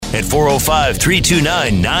at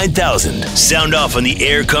 405-329-9000. Sound off on the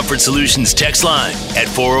Air Comfort Solutions text line at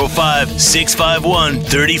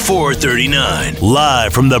 405-651-3439.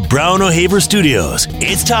 Live from the Brown O'Haver Studios,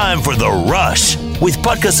 it's time for The Rush with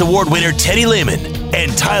Butkus Award winner Teddy Lehman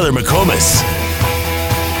and Tyler McComas.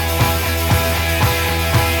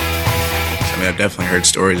 I mean, I've definitely heard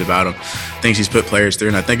stories about him, things he's put players through,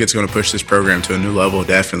 and I think it's going to push this program to a new level,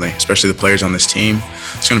 definitely, especially the players on this team.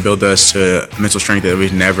 It's going to build us to a mental strength that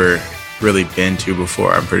we've never really been to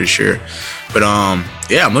before, I'm pretty sure. But,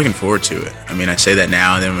 yeah, I'm looking forward to it. I mean, I say that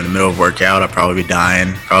now, and then in the middle of workout, I'll probably be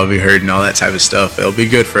dying, probably be hurting, all that type of stuff. It'll be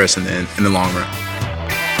good for us in the long run.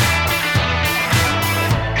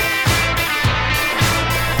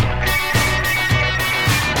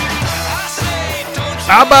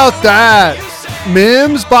 How about that?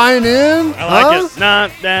 Mims buying in? I like it. Nah,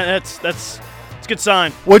 that's a good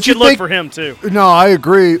sign. What you good look think for him too? No, I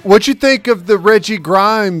agree. What you think of the Reggie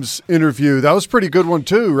Grimes interview? That was a pretty good one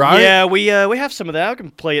too, right? Yeah, we have some of that. I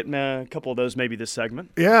can play it in a couple of those maybe this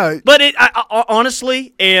segment. Yeah, but I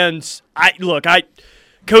honestly,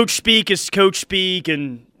 coach speak is coach speak,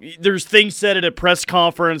 and there's things said at a press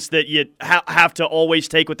conference that you have to always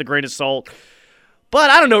take with a grain of salt. But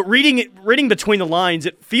I don't know, reading between the lines,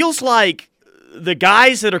 it feels like the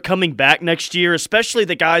guys that are coming back next year, especially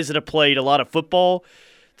the guys that have played a lot of football,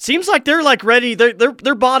 it seems like they're like ready.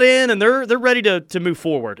 They're bought in and they're ready to move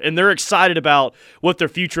forward, and they're excited about what their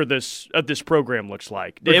future of this program looks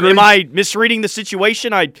like. Am I misreading the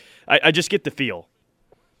situation? I just get the feel.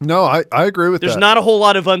 No, I agree with that. There's not a whole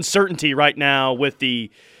lot of uncertainty right now with the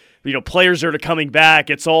players that are coming back.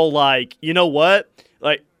 It's all like, you know what,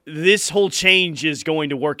 like. This whole change is going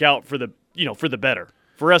to work out for the better.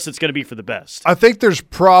 For us, it's going to be for the best. I think there's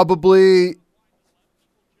probably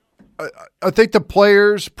 – I think the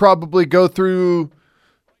players probably go through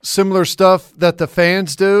similar stuff that the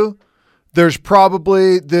fans do. There's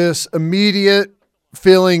probably this immediate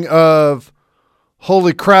feeling of,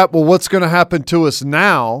 holy crap, well, what's going to happen to us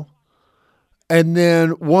now? And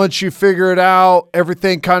then once you figure it out,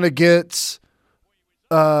 everything kind of gets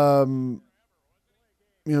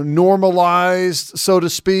normalized, so to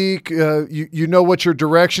speak. You know what your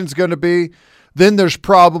direction's going to be. Then there's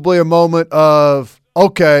probably a moment of,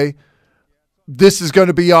 okay, this is going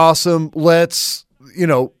to be awesome. Let's,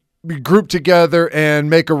 be grouped together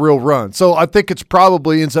and make a real run. So I think it's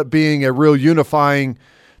probably ends up being a real unifying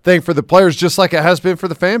thing for the players, just like it has been for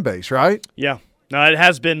the fan base, right? Yeah. No, it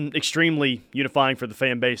has been extremely unifying for the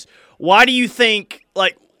fan base. Why do you think,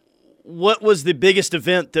 what was the biggest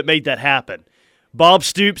event that made that happen? Bob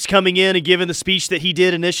Stoops coming in and giving the speech that he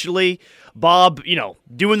did initially. Bob,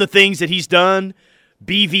 doing the things that he's done.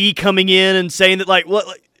 BV coming in and saying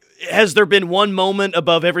that, has there been one moment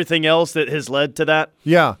above everything else that has led to that?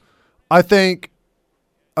 Yeah. I think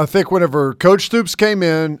whenever Coach Stoops came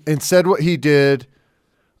in and said what he did,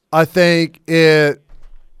 I think it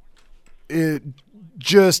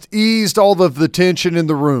just eased all of the tension in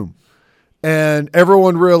the room. And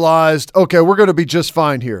everyone realized, okay, we're going to be just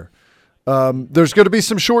fine here. There's going to be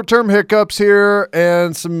some short-term hiccups here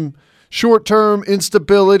and some short-term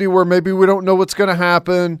instability where maybe we don't know what's going to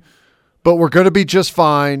happen, but we're going to be just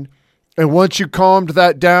fine. And once you calmed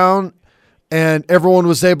that down and everyone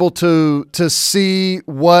was able to see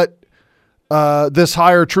what this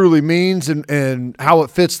hire truly means and how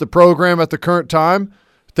it fits the program at the current time,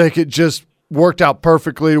 I think it just worked out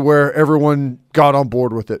perfectly to where everyone got on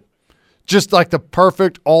board with it. Just like the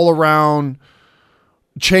perfect all-around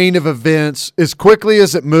chain of events. As quickly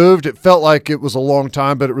as it moved, it felt like it was a long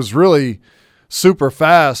time, but it was really super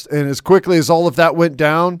fast. And as quickly as all of that went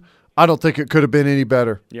down, I don't think it could have been any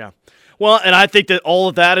better. Yeah. Well, and I think that all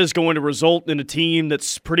of that is going to result in a team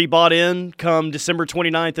that's pretty bought in come December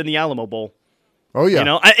 29th in the Alamo Bowl. Oh,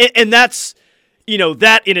 yeah. And that's,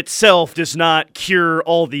 that in itself does not cure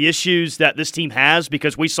all the issues that this team has,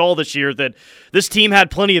 because we saw this year that this team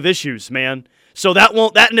had plenty of issues, man. So that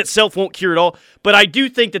in itself won't cure it all. But I do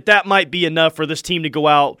think that might be enough for this team to go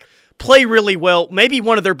out, play really well, maybe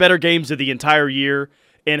one of their better games of the entire year,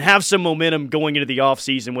 and have some momentum going into the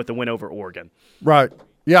offseason with the win over Oregon. Right.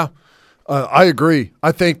 Yeah. I agree.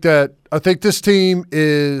 I think this team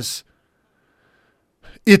it's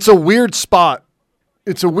a weird spot.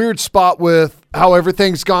 It's a weird spot with how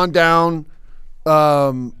everything's gone down.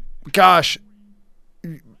 Before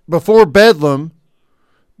Bedlam,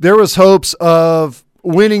 there was hopes of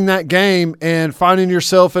winning that game and finding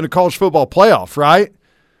yourself in a college football playoff, right?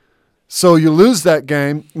 So you lose that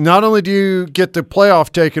game. Not only do you get the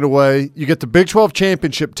playoff taken away, you get the Big 12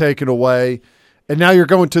 championship taken away, and now you're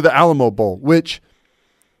going to the Alamo Bowl, which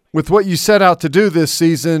with what you set out to do this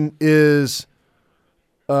season is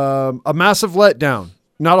a massive letdown.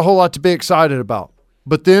 Not a whole lot to be excited about.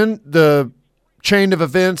 But then the chain of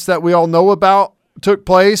events that we all know about took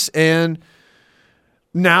place, and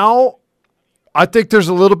now I think there's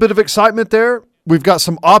a little bit of excitement there. We've got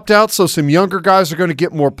some opt-outs, so some younger guys are going to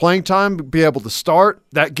get more playing time, be able to start.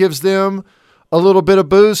 That gives them a little bit of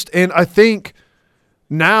boost. And I think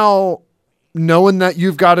now, knowing that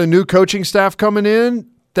you've got a new coaching staff coming in,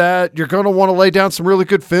 that you're going to want to lay down some really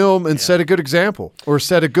good film and set a good example, or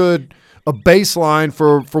set a baseline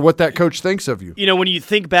for what that coach thinks of you. You know, when you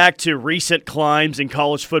think back to recent climbs in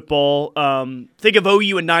college football, think of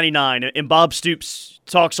OU in '99, and Bob Stoops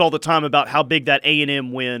talks all the time about how big that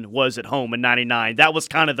A&M win was at home in '99. That was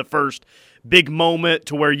kind of the first big moment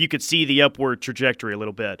to where you could see the upward trajectory a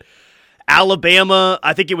little bit. Alabama,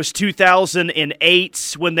 I think it was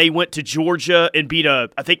 2008 when they went to Georgia and beat I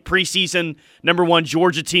think preseason #1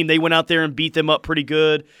 Georgia team. They went out there and beat them up pretty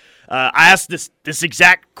good. I asked this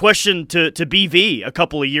exact question to BV a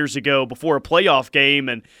couple of years ago before a playoff game,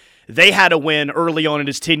 and they had a win early on in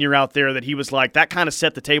his tenure out there that he was like, that kind of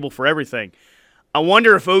set the table for everything. I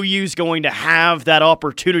wonder if OU's going to have that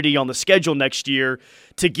opportunity on the schedule next year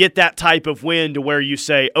to get that type of win to where you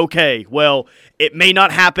say, okay, well, it may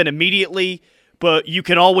not happen immediately, but you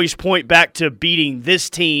can always point back to beating this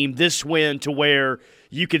team, this win, to where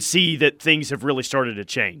you could see that things have really started to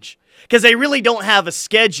change. Because they really don't have a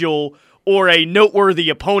schedule or a noteworthy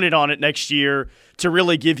opponent on it next year to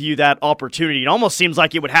really give you that opportunity. It almost seems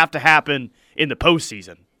like it would have to happen in the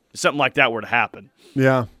postseason. If something like that were to happen.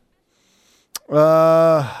 Yeah.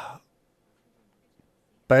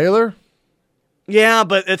 Baylor? Yeah,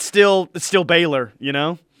 but it's still Baylor, you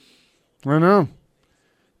know? I know.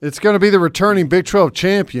 It's going to be the returning Big 12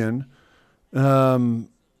 champion. I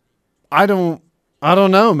don't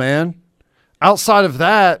know, man. Outside of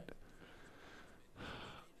that,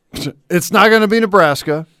 it's not going to be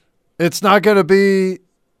Nebraska. It's not going to be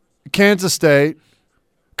Kansas State.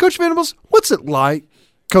 Coach Venables, what's it like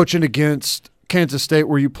coaching against Kansas State,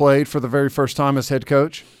 where you played for the very first time as head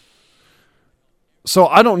coach? So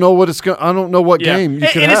I don't know what I don't know what game you could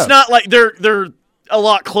have. And it's not like they're a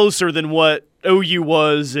lot closer than what OU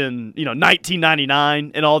was in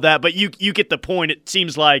 1999 and all that. But you get the point. It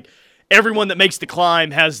seems like everyone that makes the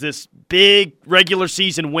climb has this big regular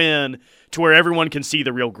season win to where everyone can see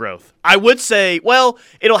the real growth. I would say, well,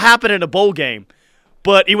 it'll happen in a bowl game,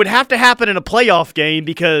 but it would have to happen in a playoff game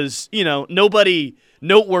because nobody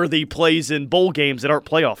noteworthy plays in bowl games that aren't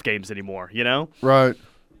playoff games anymore, Right.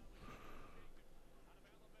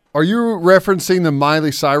 Are you referencing the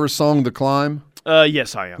Miley Cyrus song, The Climb?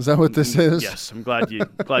 Yes, I am. Is that what this is? Yes, I'm glad you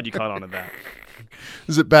caught on to that.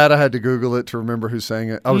 Is it bad I had to Google it to remember who sang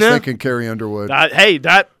it? I was thinking Carrie Underwood.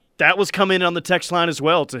 That was coming on the text line as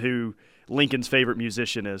well to who Lincoln's favorite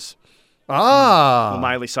musician is.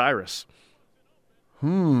 Miley Cyrus.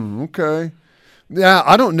 Okay. Yeah,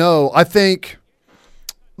 I don't know. I think,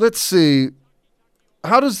 let's see.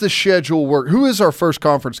 How does the schedule work? Who is our first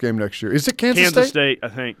conference game next year? Is it Kansas State? Kansas State, I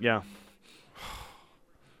think, yeah.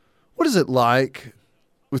 What is it like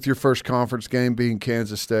with your first conference game being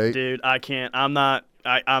Kansas State? Dude, I can't. I'm not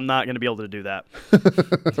going to be able to do that.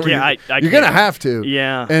 You're going to have to.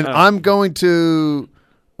 Yeah. And I'm going to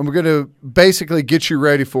basically get you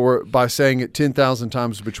ready for it by saying it 10,000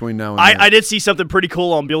 times between now and then. I did see something pretty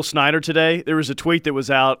cool on Bill Snyder today. There was a tweet that was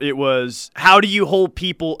out. It was, how do you hold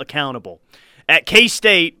people accountable? At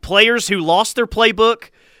K-State, players who lost their playbook,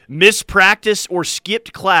 missed practice, or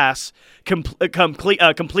skipped class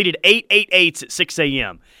completed 8 8-8s at 6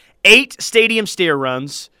 a.m., 8 stadium stair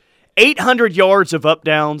runs, 800 yards of up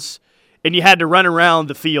downs, and you had to run around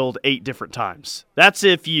the field 8 different times. That's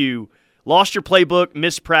if you lost your playbook,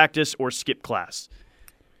 missed practice, or skipped class.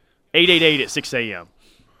 8 at 6 a.m.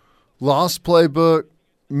 Lost playbook,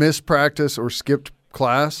 missed practice, or skipped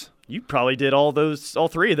class? You probably did all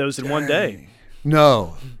 3 of those in one day.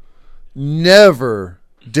 No. Never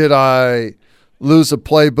did I lose a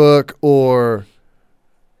playbook or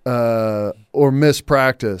miss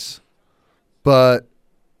practice. But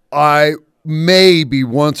I maybe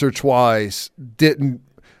once or twice didn't.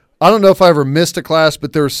 I don't know if I ever missed a class,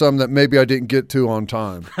 but there were some that maybe I didn't get to on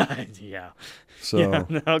time. Yeah. So yeah,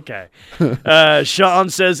 okay. Sean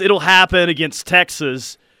says it'll happen against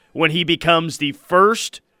Texas when he becomes the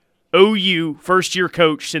first OU first-year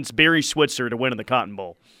coach since Barry Switzer to win in the Cotton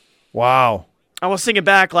Bowl. Wow. I was thinking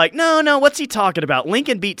back like, no, what's he talking about?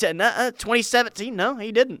 Lincoln beat 2017. No,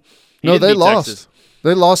 he didn't. They lost. Texas.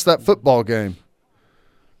 They lost that football game.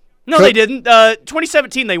 No, they didn't.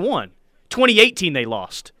 2017 they won. 2018 they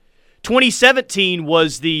lost. 2017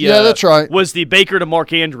 was the that's right. Was the Baker to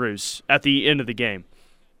Mark Andrews at the end of the game.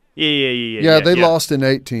 Yeah, they lost in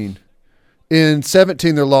 18. In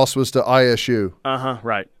 17, their loss was to ISU.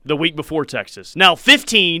 Right. The week before Texas. Now,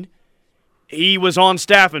 15, he was on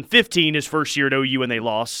staff in 15 his first year at OU and they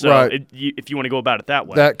lost. So right. If you want to go about it that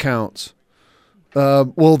way. That counts.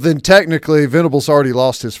 Well, then technically, Venables already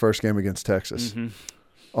lost his first game against Texas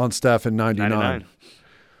on staff in 99.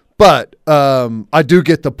 But I do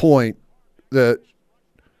get the point that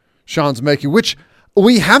Sean's making, which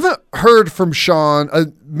we haven't heard from Sean.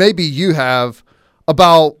 Maybe you have,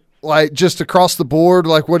 about like just across the board,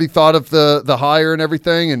 like what he thought of the hire and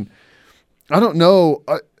everything. And I don't know.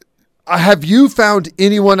 Have you found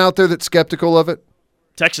anyone out there that's skeptical of it?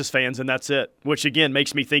 Texas fans, and that's it, which, again,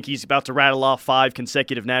 makes me think he's about to rattle off 5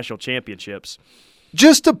 consecutive national championships.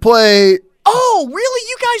 Just to play. Oh, really?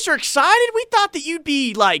 You guys are excited? We thought that you'd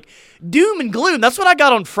be, like, doom and gloom. That's what I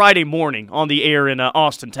got on Friday morning on the air in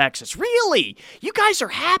Austin, Texas. Really? You guys are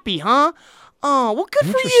happy, huh? Oh, well,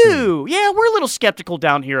 good for you. Yeah, we're a little skeptical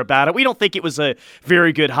down here about it. We don't think it was a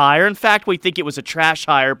very good hire. In fact, we think it was a trash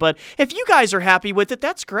hire. But if you guys are happy with it,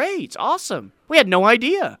 that's great. It's awesome. We had no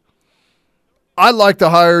idea. I like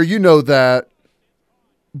the hire, you know that.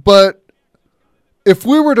 But if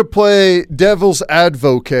we were to play devil's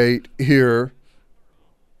advocate here,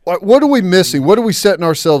 like, what are we missing? What are we setting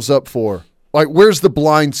ourselves up for? Like, where's the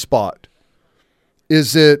blind spot?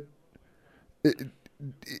 Is it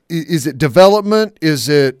development? Is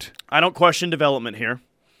it? I don't question development here.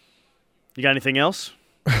 You got anything else?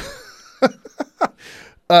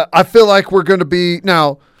 I feel like we're going to be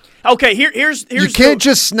now. Okay, here's you can't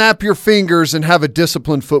just snap your fingers and have a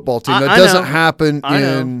disciplined football team. That doesn't happen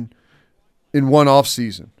in one off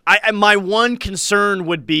season. My one concern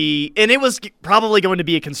would be, and it was probably going to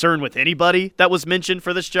be a concern with anybody that was mentioned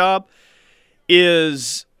for this job,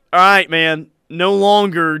 is, all right, man, no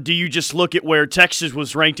longer do you just look at where Texas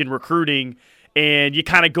was ranked in recruiting and you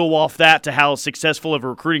kind of go off that to how successful of a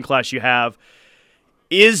recruiting class you have.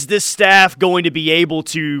 Is this staff going to be able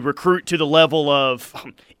to recruit to the level of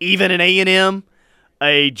even an A&M,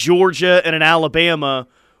 a Georgia, and an Alabama,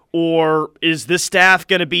 or is this staff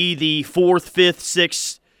going to be the 4th, 5th,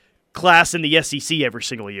 6th class in the SEC every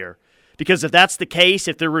single year? Because if that's the case,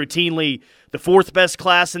 if they're routinely the 4th best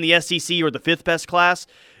class in the SEC or the 5th best class,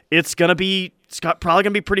 it's probably going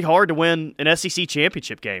to be pretty hard to win an SEC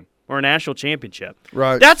championship game or a national championship.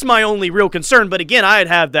 Right. That's my only real concern. But again, I'd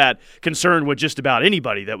have that concern with just about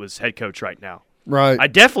anybody that was head coach right now. Right. I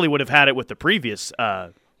definitely would have had it with the previous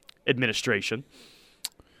administration.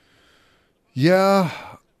 Yeah,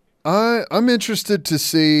 I'm interested to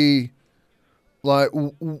see like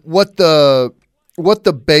what the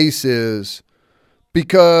base is,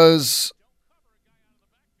 because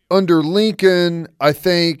under Lincoln, I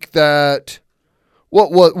think that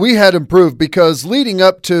what we had improved, because leading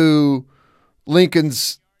up to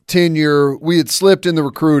Lincoln's tenure, we had slipped in the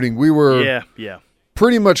recruiting. We were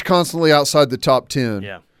pretty much constantly outside the top 10.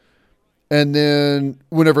 Yeah. And then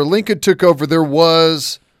whenever Lincoln took over, there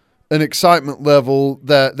was an excitement level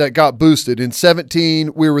that got boosted. In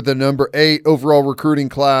 17, we were the number 8 overall recruiting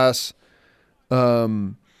class.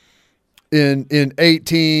 In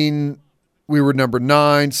 18, we were number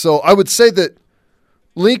 9. So I would say that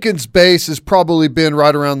Lincoln's base has probably been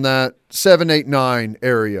right around that 7, 8, 9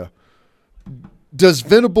 area. Does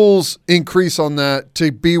Venables increase on that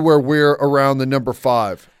to be where we're around the number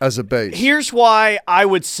 5 as a base? Here's why I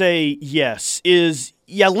would say yes is,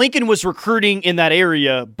 Lincoln was recruiting in that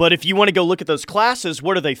area, but if you want to go look at those classes,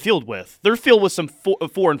 what are they filled with? They're filled with some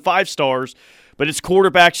 4 and 5 stars, but it's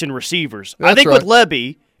quarterbacks and receivers. I think with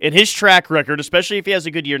Lebby and his track record, especially if he has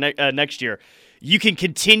a good year next year, you can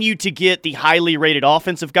continue to get the highly rated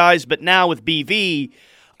offensive guys, but now with BV,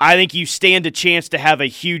 I think you stand a chance to have a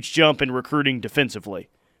huge jump in recruiting defensively,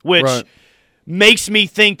 which makes me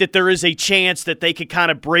think that there is a chance that they could kind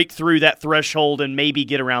of break through that threshold and maybe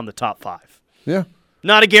get around the top 5. Yeah.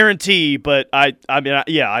 Not a guarantee, but I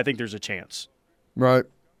think there's a chance. Right.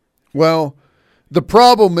 Well, the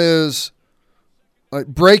problem is like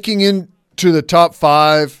breaking into the top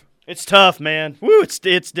 5. It's tough, man. Woo, it's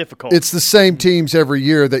difficult. It's the same teams every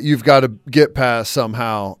year that you've got to get past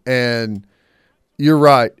somehow, and you're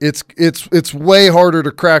right. It's way harder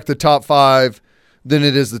to crack the top 5 than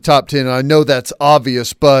it is the top 10. And I know that's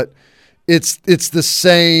obvious, but it's the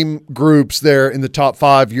same groups there in the top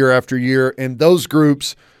 5 year after year, and those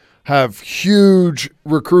groups have huge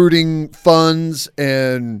recruiting funds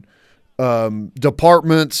and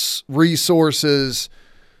departments, resources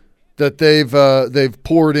that they've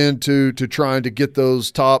poured into trying to get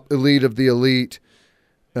those top elite of the elite.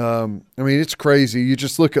 I mean, it's crazy. You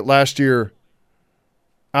just look at last year.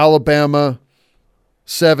 Alabama,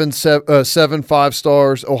 7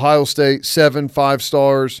 5-stars. Ohio State, 7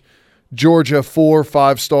 5-stars. Georgia, 4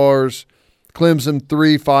 5-stars. Clemson,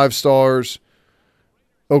 3 5-stars.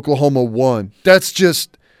 Oklahoma, 1.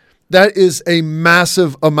 That is a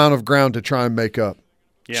massive amount of ground to try and make up.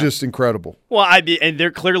 Yeah. Just incredible. Well, and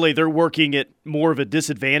they're working at more of a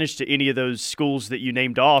disadvantage to any of those schools that you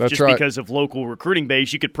named off. That's just right. Because of local recruiting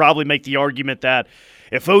base. You could probably make the argument that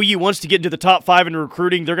if OU wants to get into the top 5 in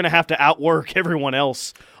recruiting, they're going to have to outwork everyone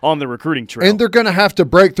else on the recruiting trail. And they're going to have to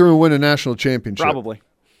break through and win a national championship. Probably.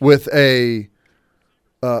 With a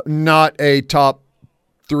not a top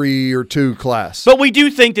 3 or 2 class. But we do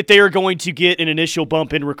think that they are going to get an initial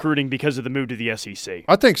bump in recruiting because of the move to the SEC.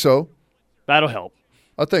 I think so. That'll help.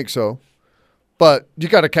 I think so. But you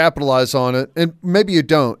got to capitalize on it, and maybe you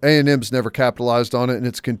don't. A&M's never capitalized on it, and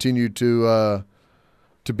it's continued to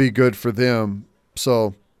be good for them.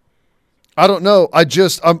 So I don't know.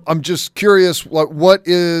 I'm just curious.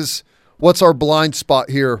 What's our blind spot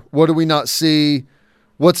here? What do we not see?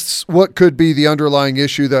 What could be the underlying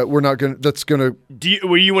issue that we're not going? That's going to.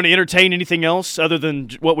 Will you want to entertain anything else other than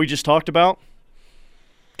what we just talked about?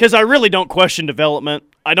 Because I really don't question development.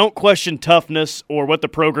 I don't question toughness or what the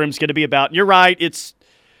program's going to be about. And you're right. It's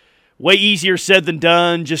way easier said than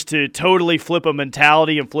done just to totally flip a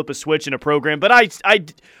mentality and flip a switch in a program. But I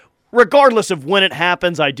regardless of when it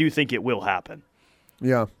happens, I do think it will happen.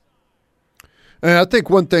 Yeah. And I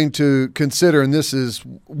think one thing to consider, and this is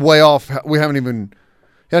way off, we haven't even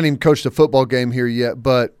coached a football game here yet,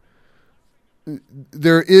 but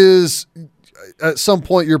there is, at some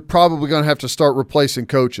point, you're probably going to have to start replacing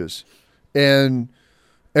coaches. And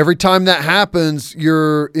every time that happens,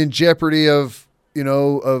 you're in jeopardy of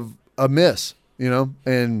a miss,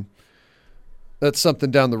 and that's something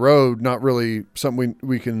down the road, not really something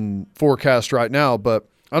we can forecast right now. But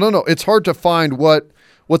I don't know. It's hard to find what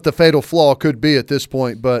the fatal flaw could be at this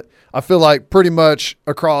point, but I feel like pretty much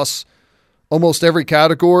across almost every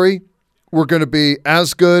category, we're going to be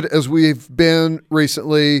as good as we've been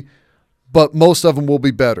recently, but most of them will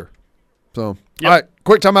be better. So, All right,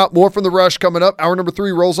 quick timeout. More from The Rush coming up. Hour number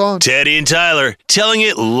 3 rolls on. Teddy and Tyler telling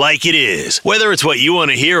it like it is, whether it's what you want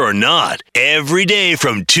to hear or not, every day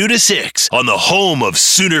from 2 to 6 on the home of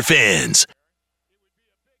Sooner fans.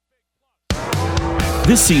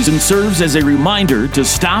 This season serves as a reminder to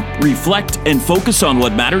stop, reflect, and focus on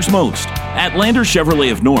what matters most. At Lander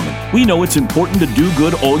Chevrolet of Norman, we know it's important to do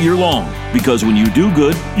good all year long, because when you do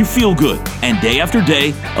good, you feel good. And day after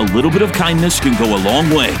day, a little bit of kindness can go a long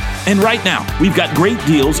way. And right now, we've got great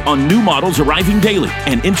deals on new models arriving daily,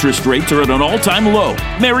 and interest rates are at an all-time low.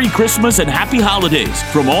 Merry Christmas and Happy Holidays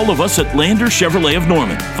from all of us at Lander Chevrolet of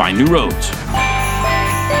Norman. Find new roads.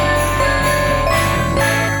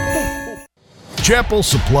 Chappell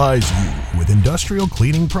supplies you with industrial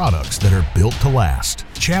cleaning products that are built to last.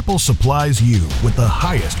 Chappell supplies you with the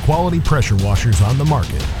highest quality pressure washers on the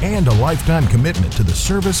market and a lifetime commitment to the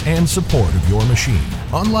service and support of your machine.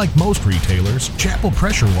 Unlike most retailers, Chappell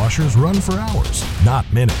pressure washers run for hours,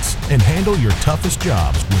 not minutes, and handle your toughest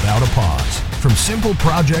jobs without a pause. From simple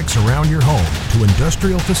projects around your home to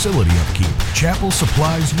industrial facility upkeep, Chappell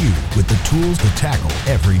supplies you with the tools to tackle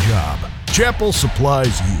every job. Chappell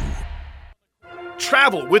supplies you.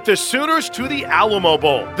 Travel with the Sooners to the Alamo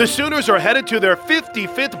Bowl. The Sooners are headed to their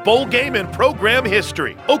 55th bowl game in program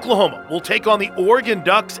history. Oklahoma will take on the Oregon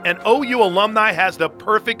Ducks, and OU alumni has the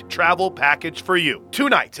perfect travel package for you. 2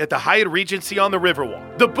 nights at the Hyatt Regency on the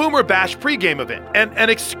Riverwalk, the Boomer Bash pregame event, and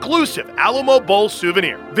an exclusive Alamo Bowl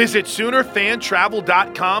souvenir. Visit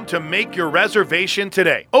SoonerFanTravel.com to make your reservation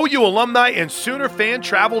today. OU alumni and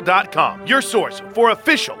SoonerFanTravel.com, your source for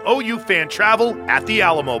official OU fan travel at the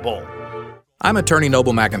Alamo Bowl. I'm Attorney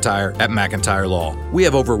Noble McIntyre at McIntyre Law. We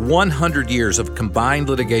have over 100 years of combined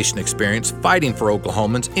litigation experience fighting for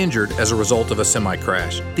Oklahomans injured as a result of a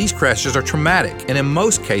semi-crash. These crashes are traumatic and in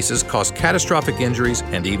most cases cause catastrophic injuries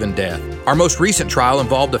and even death. Our most recent trial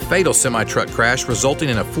involved a fatal semi-truck crash resulting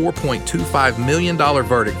in a $4.25 million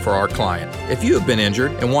verdict for our client. If you have been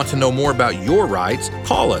injured and want to know more about your rights,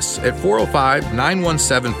 call us at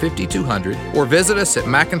 405-917-5200 or visit us at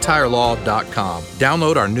McIntyreLaw.com.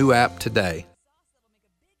 Download our new app today.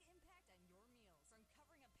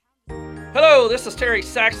 Hello, this is Terry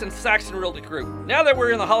Saxon Realty Group. Now that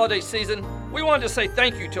we're in the holiday season, we wanted to say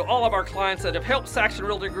thank you to all of our clients that have helped Saxon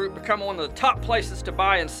Realty Group become one of the top places to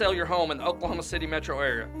buy and sell your home in the Oklahoma City metro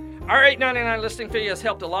area. Our $8.99 listing fee has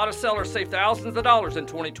helped a lot of sellers save thousands of dollars in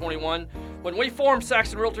 2021. When we formed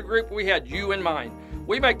Saxon Realty Group, we had you in mind.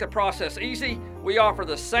 We make the process easy. We offer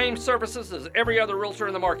the same services as every other realtor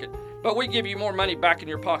in the market, but we give you more money back in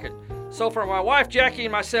your pocket. So for my wife, Jackie,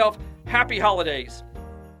 and myself, happy holidays.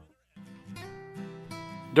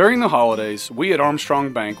 During the holidays, we at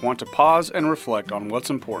Armstrong Bank want to pause and reflect on what's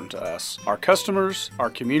important to us, our customers, our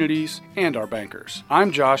communities, and our bankers.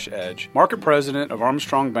 I'm Josh Edge, Market President of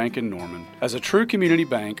Armstrong Bank in Norman. As a true community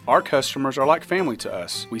bank, our customers are like family to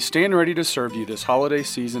us. We stand ready to serve you this holiday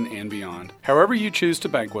season and beyond. However you choose to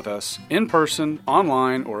bank with us, in person,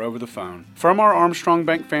 online, or over the phone. From our Armstrong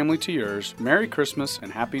Bank family to yours, Merry Christmas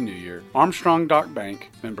and Happy New Year. Armstrong Dock Bank,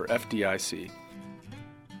 member FDIC.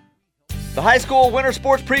 The high school winter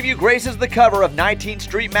sports preview graces the cover of 19th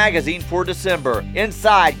Street Magazine for December.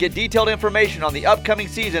 Inside, get detailed information on the upcoming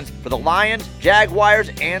seasons for the Lions, Jaguars,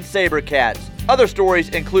 and SaberCats. Other stories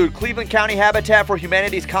include Cleveland County Habitat for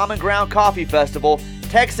Humanity's Common Ground Coffee Festival,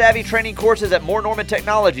 tech-savvy training courses at Moore Norman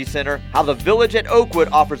Technology Center, how the Village at Oakwood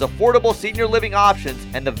offers affordable senior living options,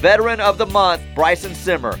 and the Veteran of the Month, Bryson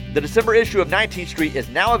Simmer. The December issue of 19th Street is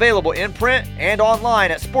now available in print and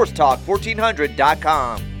online at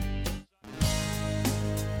sportstalk1400.com.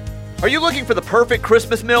 Are you looking for the perfect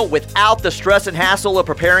Christmas meal without the stress and hassle of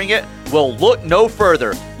preparing it? Well, look no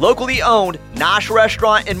further. Locally owned, Nosh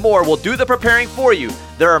Restaurant and more will do the preparing for you.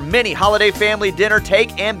 There are many holiday family dinner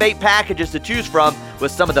take and bake packages to choose from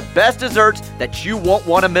with some of the best desserts that you won't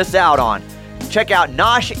want to miss out on. Check out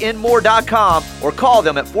noshandmore.com or call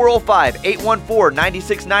them at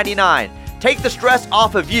 405-814-9699. Take the stress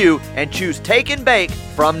off of you and choose Take and Bake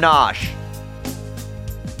from Nosh.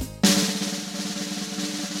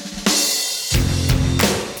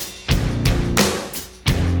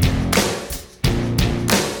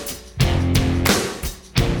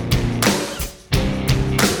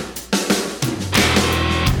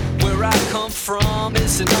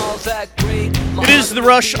 It is the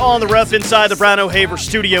Rush on the Ref inside the Brown O'Haver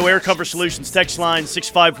Studio. Air Comfort Solutions text line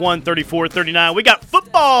 651-3439. We got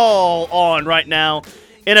football on right now.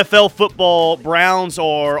 NFL football. Browns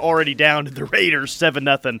are already down to the Raiders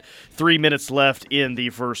 7-0. 3 minutes left in the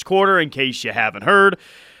first quarter, in case you haven't heard.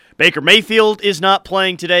 Baker Mayfield is not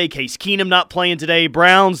playing today. Case Keenum not playing today.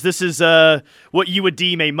 Browns, this is what you would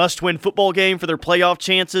deem a must-win football game for their playoff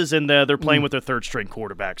chances, and they're playing with their third-string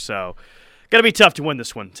quarterback. So going to be tough to win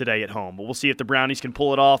this one today at home, but we'll see if the Brownies can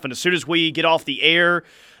pull it off. And as soon as we get off the air,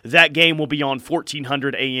 that game will be on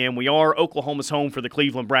 1400 a.m. We are Oklahoma's home for the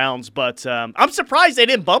Cleveland Browns, but I'm surprised they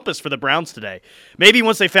didn't bump us for the Browns today. Maybe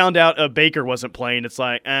once they found out Baker wasn't playing, it's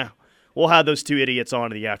like, we'll have those two idiots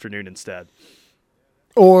on in the afternoon instead.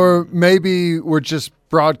 Or maybe we're just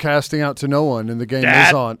broadcasting out to no one and the game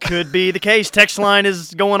is on. That could be the case. Text line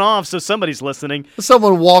is going off, so somebody's listening.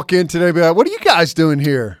 Someone walk in today and be like, what are you guys doing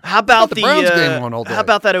here? How about the Browns game on all day? How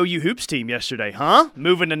about that OU Hoops team yesterday, huh?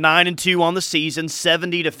 Moving to 9-2 on the season,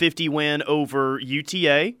 70-50 win over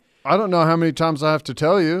UTA. I don't know how many times I have to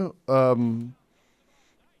tell you.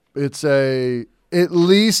 It's at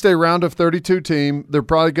least a round of 32 team. They're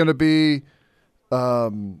probably going to be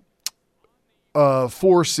 4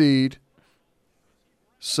 seed.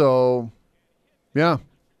 So, yeah,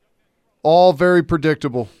 all very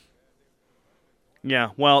predictable. Yeah,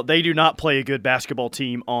 well, they do not play a good basketball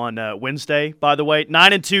team on Wednesday, by the way.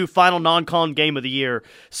 9-2, final non-con game of the year,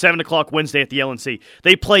 7 o'clock Wednesday at the LNC.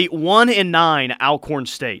 They play 1-9 Alcorn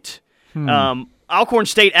State. Alcorn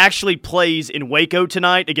State actually plays in Waco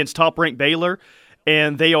tonight against top-ranked Baylor,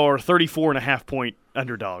 and they are 34.5-point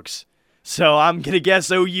underdogs. So I'm going to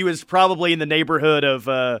guess OU is probably in the neighborhood of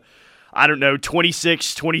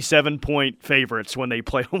 26, 27-point favorites when they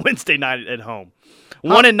play on Wednesday night at home.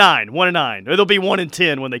 1-9. Or they'll be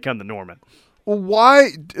 1-10 when they come to Norman. Well, why?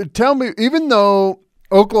 Tell me, even though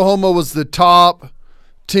Oklahoma was the top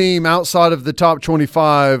team outside of the top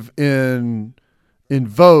 25 in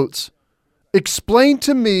votes, explain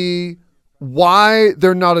to me why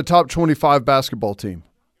they're not a top 25 basketball team.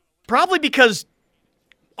 Probably because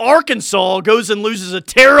Arkansas goes and loses a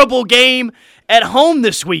terrible game at home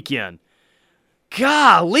this weekend.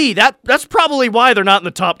 Golly, that's probably why they're not in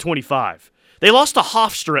the top 25. They lost to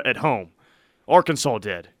Hofstra at home. Arkansas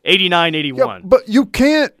did, 89-81. Yeah, but you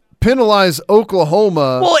can't penalize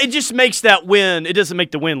Oklahoma. Well, it just makes that win. It doesn't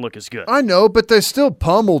make the win look as good. I know, but they still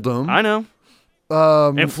pummeled them. I know.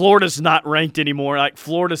 And Florida's not ranked anymore. Like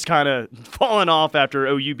Florida's kind of fallen off after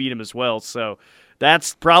OU beat them as well. So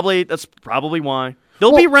that's probably why.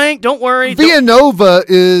 They'll be ranked. Don't worry. Villanova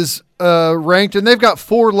is ranked, and they've got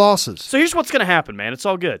 4 losses. So here's what's going to happen, man. It's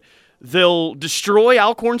all good. They'll destroy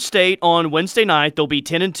Alcorn State on Wednesday night. They'll be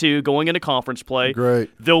 10-2 going into conference play. Great.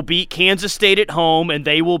 They'll beat Kansas State at home, and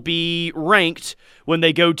they will be ranked when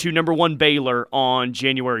they go to number 1 Baylor on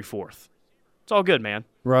January 4th. It's all good, man.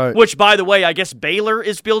 Right. Which, by the way, I guess Baylor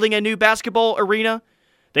is building a new basketball arena.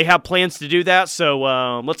 They have plans to do that,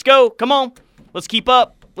 so let's go. Come on. Let's keep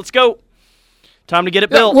up. Let's go. Time to get it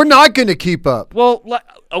built. We're not going to keep up. Well,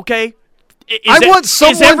 okay. I want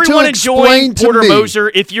someone to explain to Porter me.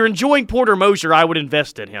 Moser? If you're enjoying Porter Moser, I would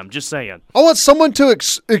invest in him. Just saying. I want someone to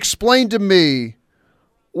explain to me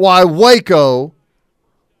why Waco,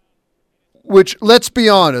 which, let's be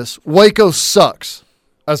honest, Waco sucks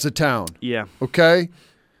as a town. Yeah. Okay?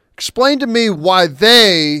 Explain to me why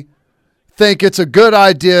they think it's a good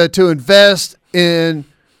idea to invest in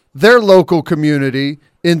their local community,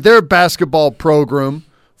 in their basketball program,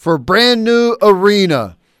 for a brand new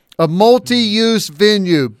arena, a multi-use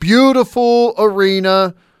venue, beautiful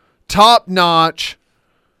arena, top notch,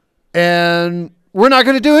 and we're not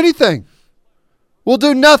going to do anything. We'll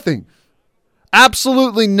do nothing.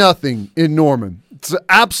 Absolutely nothing in Norman. It's an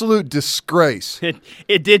absolute disgrace.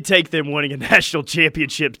 It did take them winning a national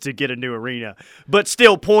championship to get a new arena. But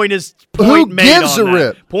still, point made Who gives on a that.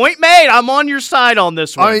 rip? Point made. I'm on your side on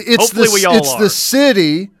this one. Hopefully we all it's are. the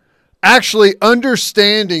city actually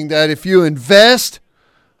understanding that if you invest,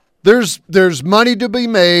 there's money to be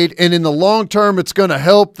made, and in the long term, it's going to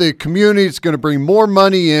help the community. It's going to bring more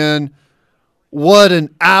money in. What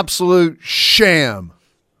an absolute sham.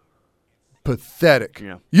 Pathetic.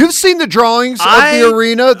 Yeah. You've seen the drawings of the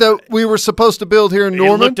arena that we were supposed to build here in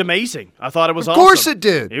Norman? It looked amazing. I thought it was awesome. Of course it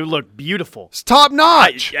did. It looked beautiful. It's top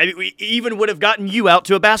notch. We even would have gotten you out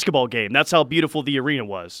to a basketball game. That's how beautiful the arena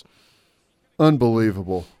was.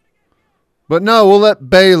 Unbelievable. But no, we'll let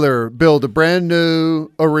Baylor build a brand new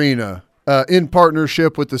arena in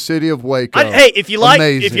partnership with the city of Waco. Hey, if you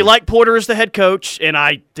like Porter as the head coach, and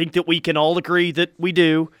I think that we can all agree that we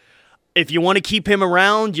do, if you want to keep him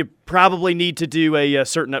around, you probably need to do a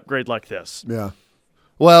certain upgrade like this. Yeah.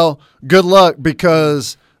 Well, good luck,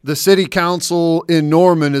 because the city council in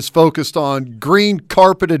Norman is focused on green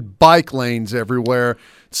carpeted bike lanes everywhere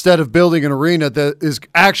instead of building an arena that is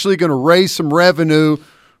actually going to raise some revenue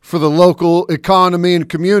for the local economy and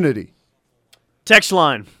community. Text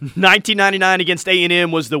line, 1999 against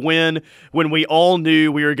A&M was the win when we all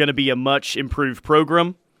knew we were going to be a much improved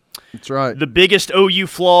program. That's right. The biggest OU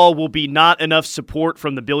flaw will be not enough support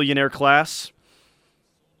from the billionaire class.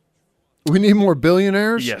 We need more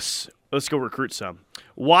billionaires? Yes. Let's go recruit some.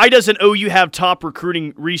 Why doesn't OU have top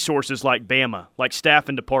recruiting resources like Bama, like staff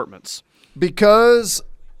and departments? Because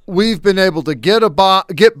we've been able to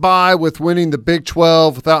get by with winning the Big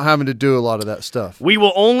 12 without having to do a lot of that stuff. We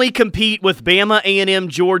will only compete with Bama, A&M,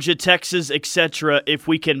 Georgia, Texas, etc. if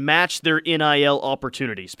we can match their NIL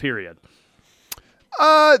opportunities, period.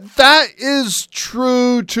 That is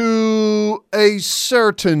true to a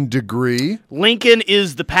certain degree. Lincoln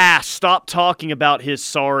is the past. Stop talking about his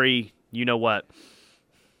sorry you-know-what.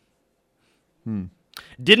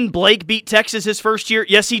 Didn't Blake beat Texas his first year?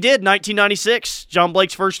 Yes, he did, 1996, John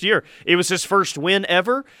Blake's first year. It was his first win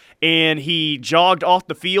ever, and he jogged off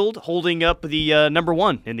the field holding up the number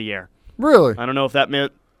 1 in the air. Really? I don't know if that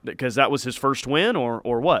meant because that was his first win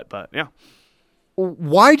or what, but yeah.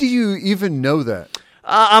 Why do you even know that?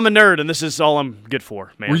 I'm a nerd, and this is all I'm good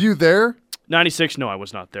for, man. Were you there? 96? No, I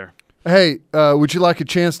was not there. Hey, would you like a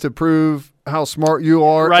chance to prove how smart you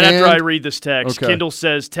are? Right after I read this text, Okay. Kendall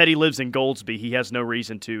says Teddy lives in Goldsby. He has no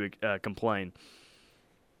reason to complain.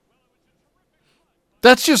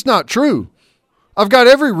 That's just not true. I've got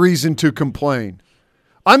every reason to complain.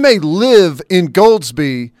 I may live in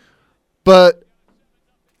Goldsby, but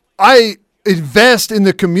I invest in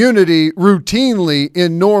the community routinely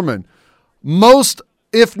in Norman. Most,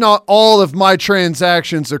 if not all, of my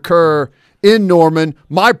transactions occur in Norman.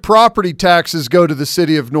 My property taxes go to the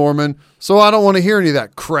city of Norman, so I don't want to hear any of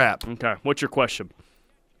that crap. Okay, what's your question?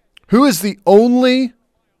 Who is the only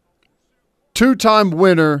two-time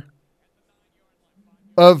winner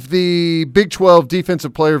of the Big 12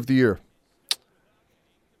 Defensive Player of the Year?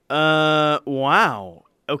 Wow.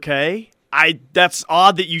 Okay. That's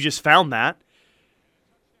odd that you just found that.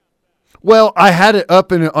 Well, I had it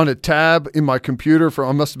up on a tab in my computer.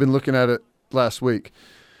 I must have been looking at it last week.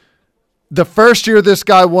 The first year this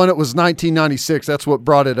guy won it was 1996. That's what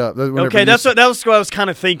brought it up. Okay, that was what I was kind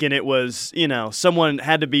of thinking. It was, someone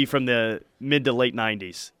had to be from the mid to late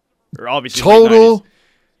 90s. Or obviously total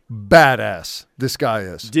badass this guy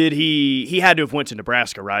is. Did he had to have went to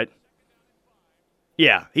Nebraska, right?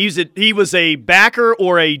 Yeah, he was a backer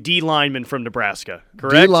or a D lineman from Nebraska,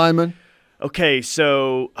 correct? D lineman. Okay,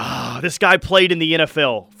 so this guy played in the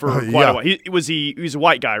NFL for quite a while. He was a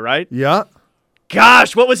white guy, right? Yeah.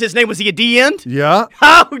 Gosh, what was his name? Was he a D end? Yeah.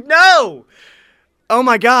 Oh no! Oh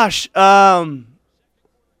my gosh.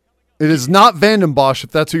 It is not Vanden Bosch, if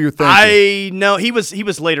that's who you're thinking. I know he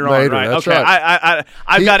was later on, right? That's okay, right.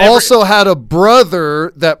 I've he got. Also had a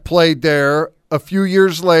brother that played there a few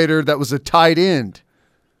years later that was a tight end.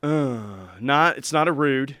 It's not a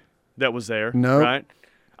Rude that was there. No. Right?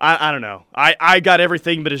 I don't know. I got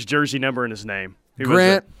everything but his jersey number and his name.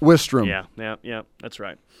 Grant Wistrom. Yeah, that's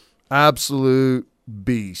right. Absolute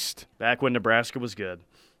beast. Back when Nebraska was good.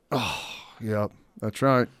 Oh, yep. That's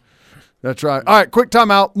right. That's right. All right, quick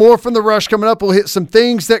timeout. More from The Rush coming up. We'll hit some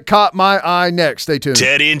things that caught my eye next. Stay tuned.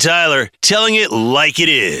 Teddy and Tyler telling it like it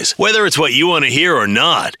is, whether it's what you want to hear or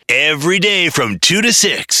not, every day from 2 to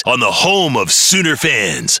 6 on the home of Sooner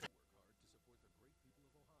fans.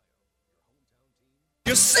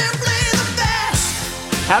 You're simply the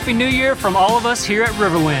best. Happy New Year from all of us here at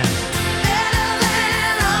Riverwind.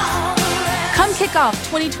 Come kick off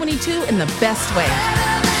 2022 in the best way.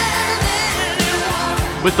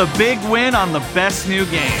 With a big win on the best new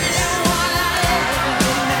games.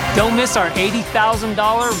 Don't miss our $80,000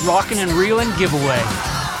 Rockin' and Reelin' giveaway.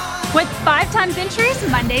 With 5-time entries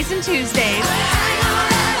Mondays and Tuesdays.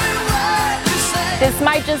 This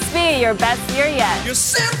might just be your best year yet. You're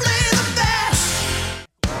simply the best.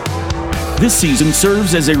 This season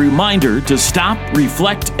serves as a reminder to stop,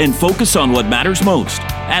 reflect, and focus on what matters most.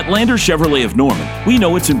 At Lander Chevrolet of Norman, we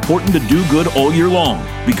know it's important to do good all year long,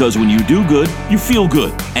 because when you do good, you feel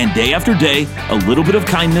good. And day after day, a little bit of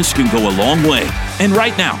kindness can go a long way. And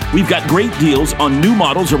right now, we've got great deals on new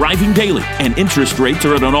models arriving daily, and interest rates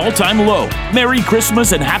are at an all-time low. Merry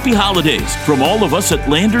Christmas and Happy Holidays from all of us at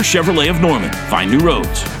Lander Chevrolet of Norman. Find new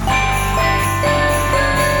roads.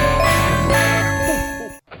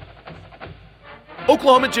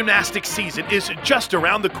 Oklahoma gymnastics season is just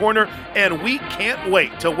around the corner, and we can't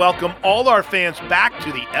wait to welcome all our fans back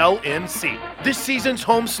to the LNC. This season's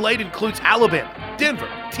home slate includes Alabama, Denver,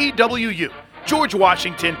 TWU, George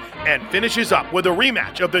Washington, and finishes up with a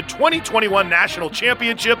rematch of the 2021 National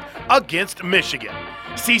Championship against Michigan.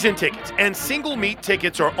 Season tickets and single meet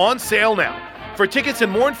tickets are on sale now. For tickets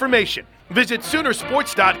and more information, visit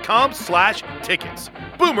Soonersports.com/tickets.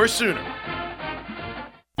 Boomer Sooner.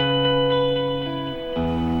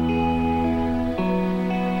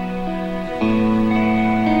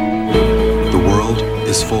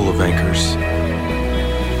 Is full of anchors,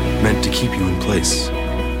 meant to keep you in place.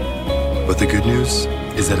 But the good news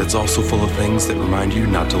is that it's also full of things that remind you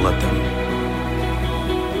not to let them.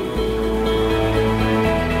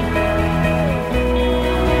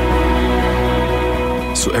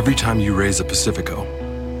 So every time you raise a Pacifico,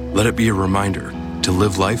 let it be a reminder to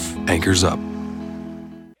live life anchors up.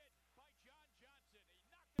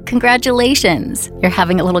 Congratulations, you're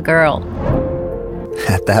having a little girl.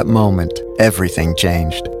 At that moment, everything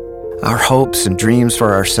changed. Our hopes and dreams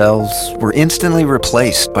for ourselves were instantly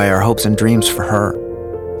replaced by our hopes and dreams for her.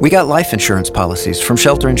 We got life insurance policies from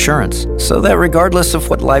Shelter Insurance, so that regardless of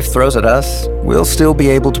what life throws at us, we'll still be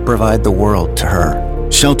able to provide the world to her.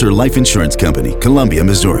 Shelter Life Insurance Company, Columbia,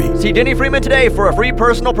 Missouri. See Jenny Freeman today for a free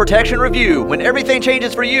personal protection review. When everything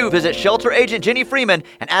changes for you, visit Shelter Agent Jenny Freeman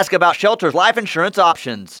and ask about Shelter's life insurance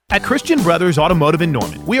options. At Christian Brothers Automotive in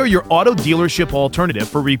Norman, we are your auto dealership alternative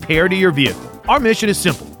for repair to your vehicle. Our mission is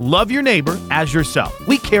simple. Love your neighbor as yourself.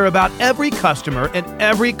 We care about every customer and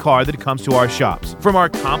every car that comes to our shops. From our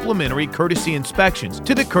complimentary courtesy inspections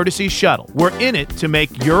to the courtesy shuttle, we're in it to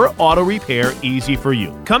make your auto repair easy for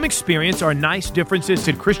you. Come experience our nice differences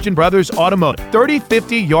at Christian Brothers Automotive,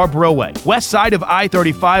 3050 Yarborough Way, west side of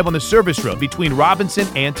I-35 on the service road between Robinson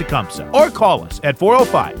and Tecumseh. Or call us at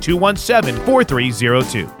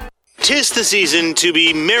 405-217-4302. 'Tis the season to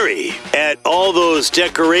be merry at all those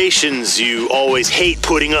decorations you always hate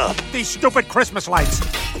putting up. These stupid Christmas lights,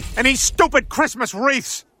 and these stupid Christmas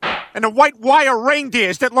wreaths, and the white wire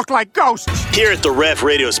reindeers that look like ghosts. Here at the Ref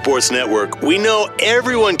Radio Sports Network, we know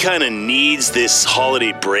everyone kind of needs this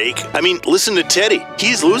holiday break. I mean, listen to Teddy.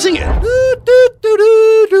 He's losing it.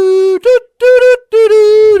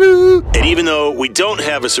 And even though we don't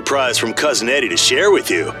have a surprise from Cousin Eddie to share with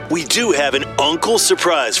you, we do have an uncle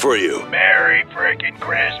surprise for you. Merry frickin'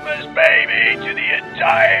 Christmas, baby, to the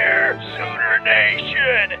entire Sooner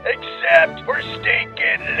Nation, except for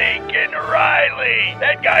stinking Lincoln Riley.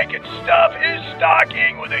 That guy can stuff his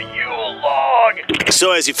stocking with a Yule log.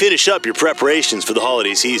 So as you finish up your preparations for the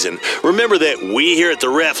holiday season, remember that we here at the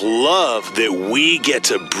Ref love that we get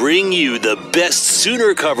to bring you the best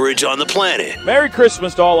Sooner coverage on the planet. Merry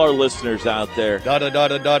Christmas to all our listeners out there. Da da da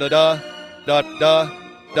da da da da da da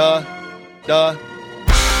da da.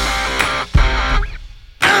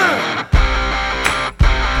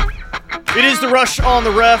 It is the Rush on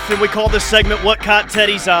the Ref, and we call this segment What Caught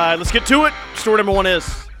Teddy's Eye. Let's get to it. Story number one is.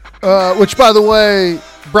 Which, by the way,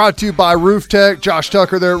 brought to you by Roof Tech. Josh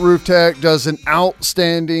Tucker there at Roof Tech does an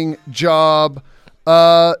outstanding job.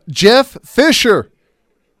 Jeff Fisher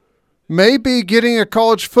may be getting a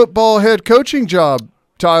college football head coaching job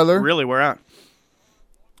Tyler. Really, where at?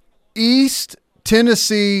 East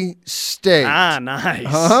Tennessee State. Ah, nice.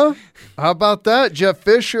 How about that, Jeff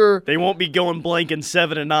Fisher? They won't be going blanking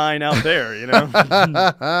 7-9 out there, you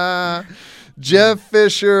know. Jeff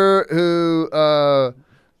Fisher, who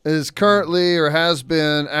is currently or has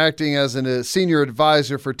been acting as a senior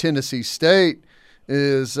advisor for Tennessee State,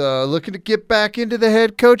 is looking to get back into the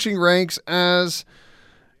head coaching ranks as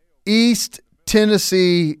East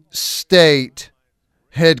Tennessee State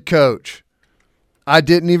head coach. I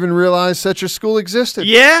didn't even realize such a school existed.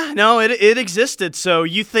 Yeah, no, it existed. So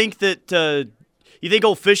you think that you think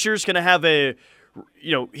old Fisher's going to have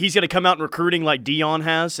he's going to come out in recruiting like Dion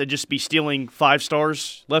has and just be stealing 5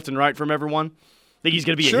 stars left and right from everyone? Think he's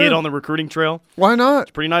going to be a hit on the recruiting trail? Why not?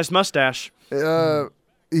 It's a pretty nice mustache.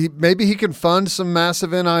 Maybe he can fund some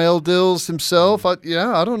massive NIL deals himself. I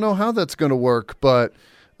don't know how that's going to work, but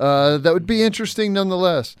that would be interesting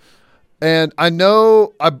nonetheless. And I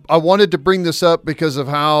know I wanted to bring this up because of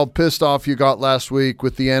how pissed off you got last week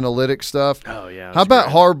with the analytics stuff. Oh, yeah. How about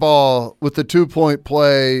Harbaugh with the 2-point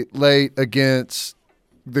play late against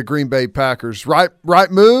the Green Bay Packers? Right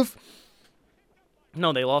move?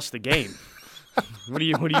 No, they lost the game.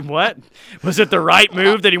 What? Was it the right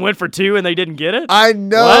move that he went for 2 and they didn't get it? I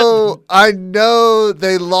know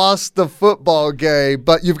they lost the football game,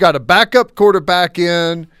 but you've got a backup quarterback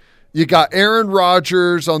in. You got Aaron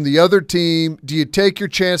Rodgers on the other team. Do you take your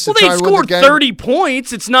chance to try and win the game? They scored 30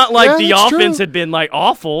 points. It's not like the offense had been like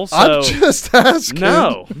awful. So. I'm just asking.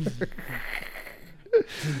 No.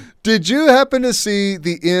 Did you happen to see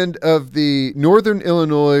the end of the Northern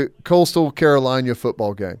Illinois Coastal Carolina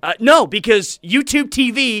football game? No, because YouTube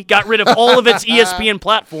TV got rid of all of its ESPN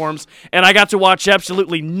platforms, and I got to watch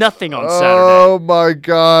absolutely nothing on Saturday. Oh, my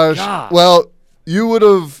gosh. Well, you would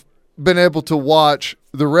have been able to watch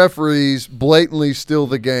the referees blatantly steal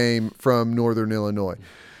the game from Northern Illinois.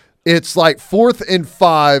 It's like 4th and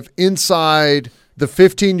 5 inside the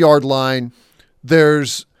 15-yard line.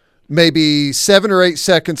 There's maybe 7 or 8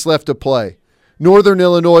 seconds left to play. Northern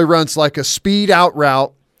Illinois runs like a speed out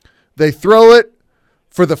route. They throw it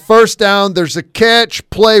for the first down. There's a catch,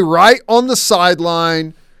 play right on the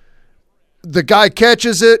sideline. The guy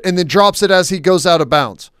catches it and then drops it as he goes out of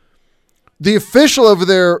bounds. The official over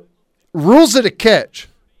there rules it a catch.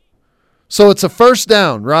 So it's a first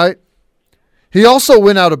down, right? He also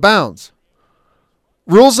went out of bounds.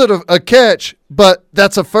 Rules it a catch, but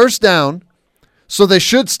that's a first down. So they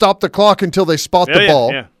should stop the clock until they spot the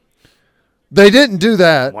ball. Yeah. They didn't do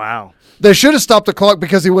that. Wow. They should have stopped the clock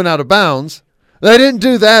because he went out of bounds. They didn't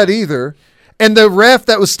do that either. And the ref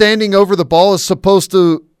that was standing over the ball is supposed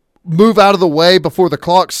to move out of the way before the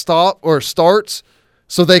clock starts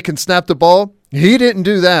so they can snap the ball. He didn't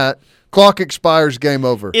do that. Clock expires, game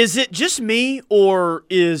over. Is it just me, or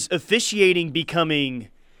is officiating becoming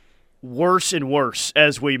worse and worse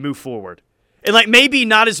as we move forward? And like maybe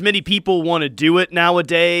not as many people want to do it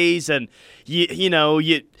nowadays, and I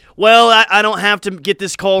don't have to get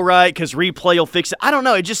this call right because replay will fix it. I don't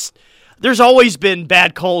know. There's always been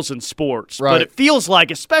bad calls in sports, right. But it feels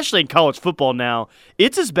like, especially in college football now,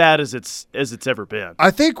 it's as bad as it's ever been.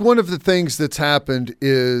 I think one of the things that's happened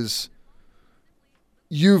is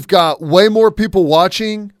you've got way more people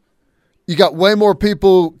watching. You got way more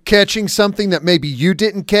people catching something that maybe you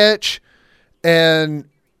didn't catch. And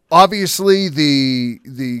obviously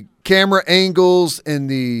the camera angles and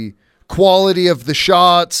the quality of the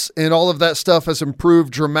shots and all of that stuff has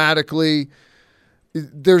improved dramatically.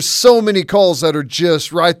 There's so many calls that are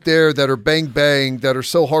just right there that are bang, bang, that are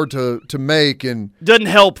so hard to make. And doesn't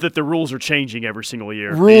help that the rules are changing every single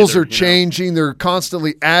year. Rules are changing. They're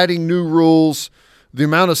constantly adding new rules. The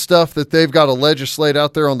amount of stuff that they've got to legislate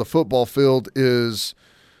out there on the football field is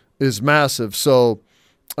massive. So,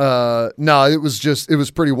 it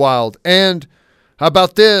was pretty wild. And how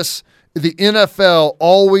about this? The NFL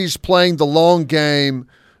always playing the long game.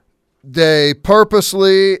 They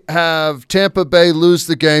purposely have Tampa Bay lose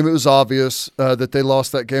the game. It was obvious that they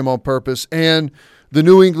lost that game on purpose. And the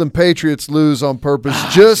New England Patriots lose on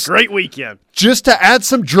purpose. Great weekend. Just to add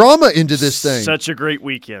some drama into this thing. Such a great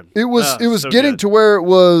weekend. It was so getting good. to where it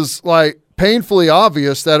was like painfully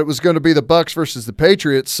obvious that it was going to be the Bucs versus the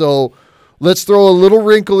Patriots. So let's throw a little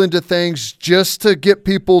wrinkle into things just to get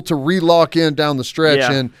people to re-lock in down the stretch,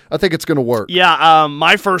 and I think it's going to work. Yeah,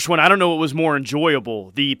 my first one, I don't know what was more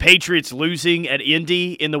enjoyable. The Patriots losing at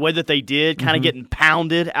Indy in the way that they did, kind of getting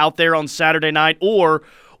pounded out there on Saturday night, or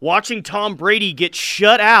watching Tom Brady get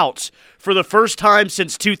shut out for the first time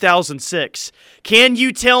since 2006. Can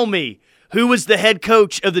you tell me who was the head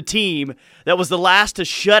coach of the team that was the last to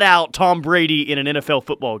shut out Tom Brady in an NFL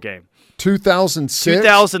football game? 2006?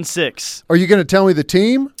 2006. Are you going to tell me the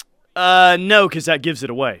team? No, because that gives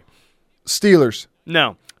it away. Steelers.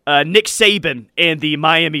 No. Nick Saban and the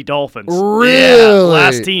Miami Dolphins. Really? Yeah,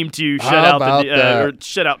 last team to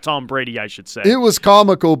shut out Tom Brady, I should say. It was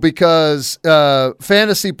comical because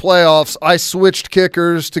fantasy playoffs, I switched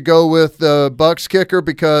kickers to go with the Bucs kicker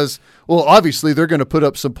because, well, obviously they're going to put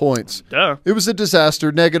up some points. Duh. It was a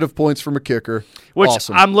disaster. Negative points from a kicker. Which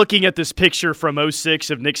awesome. I'm looking at this picture from 2006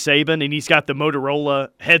 of Nick Saban, and he's got the Motorola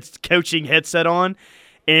coaching headset on.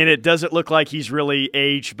 And it doesn't look like he's really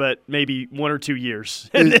aged, but maybe 1 or 2 years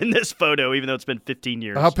in this photo, even though it's been 15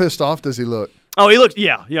 years. How pissed off does he look? Oh, he looks,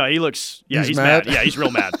 he looks, he's mad. Yeah, he's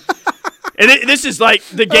real mad. And this is like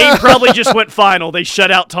the game probably just went final. They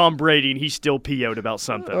shut out Tom Brady, and he's still PO'd about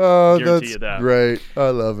something. Oh, Guarantee that's you that. Great. I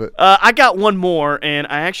love it. I got one more, and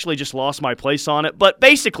I actually just lost my place on it. But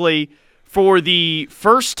basically, for the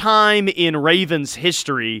first time in Ravens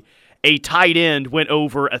history, a tight end went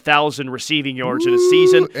over 1,000 receiving yards in a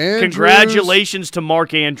season. Andrews. Congratulations to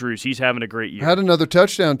Mark Andrews. He's having a great year. Had another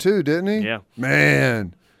touchdown too, didn't he? Yeah.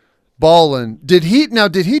 Man, ballin'. Did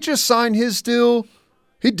he just sign his deal?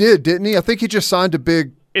 He did, didn't he? I think he just signed a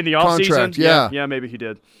big in the contract. offseason? Yeah, maybe he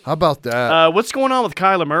did. How about that? What's going on with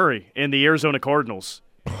Kyler Murray and the Arizona Cardinals?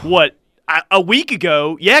 What, a week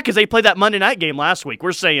ago? Yeah, because they played that Monday night game last week.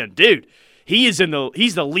 We're saying, dude, he's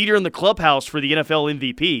the leader in the clubhouse for the NFL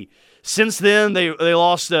MVP. Since then, they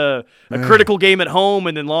lost a critical game at home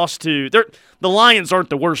and then lost to – the Lions aren't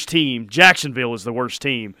the worst team. Jacksonville is the worst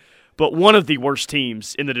team. But one of the worst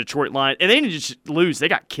teams in the Detroit Lions. And they didn't just lose. They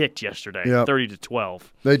got kicked yesterday, 30-12.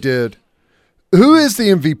 They did. Who is the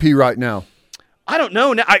MVP right now? I don't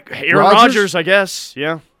know. Aaron Rodgers, I guess.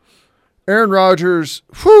 Yeah. Aaron Rodgers,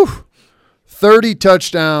 30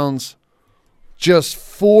 touchdowns, just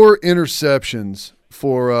 4 interceptions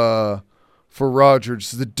for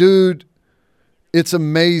Rodgers. The dude, it's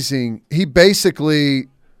amazing. He basically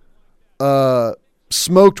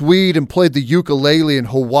smoked weed and played the ukulele in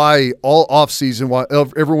Hawaii all offseason while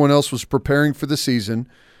everyone else was preparing for the season.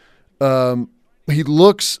 He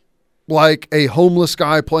looks like a homeless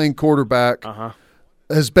guy playing quarterback.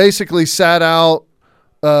 Has basically sat out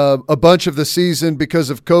a bunch of the season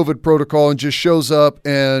because of COVID protocol and just shows up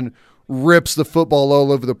and rips the football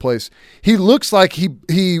all over the place. He looks like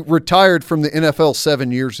he retired from the NFL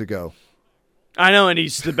 7 years ago. I know, and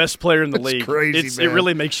he's the best player in the That's league. crazy, It man.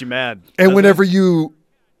 really makes you mad. And whenever you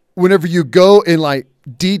go in like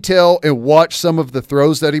detail and watch some of the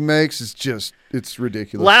throws that he makes, it's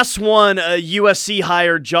ridiculous. Last one, USC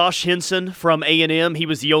hired Josh Henson from A&M. He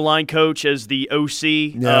was the O-line coach as the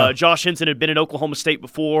OC. Yeah. Josh Henson had been at Oklahoma State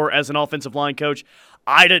before as an offensive line coach.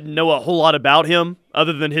 I didn't know a whole lot about him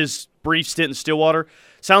other than his brief stint in Stillwater.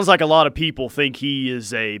 Sounds like a lot of people think he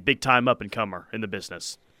is a big-time up-and-comer in the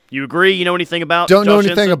business. You agree? You know anything about Don't know Josh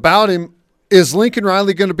anything Henson? about him. Is Lincoln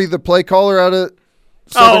Riley going to be the play caller out of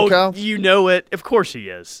Southern Cal? You know it. Of course he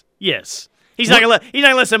is. Yes. He's not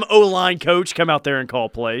gonna let some O-line coach come out there and call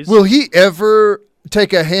plays. Will he ever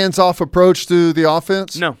take a hands-off approach to the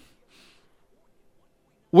offense? No.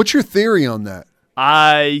 What's your theory on that?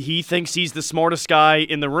 He thinks he's the smartest guy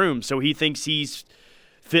in the room, so he thinks he's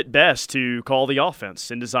fit best to call the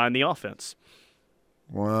offense and design the offense.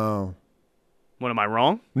 Wow. What, am I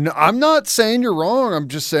wrong? No, I'm not saying you're wrong. I'm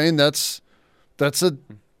just saying that's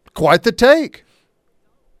quite the take.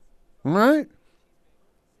 All right.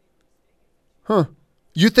 Huh.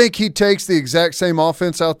 You think he takes the exact same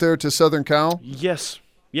offense out there to Southern Cal? Yes.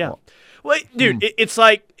 Yeah. Well, dude, it's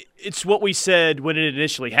like it's what we said when it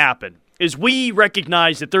initially happened. Is we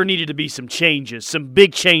recognized that there needed to be some changes, some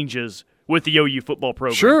big changes with the OU football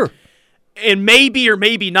program. Sure. And maybe or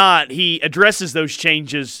maybe not, he addresses those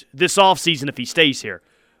changes this offseason if he stays here.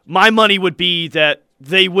 My money would be that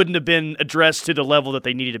they wouldn't have been addressed to the level that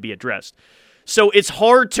they needed to be addressed. So it's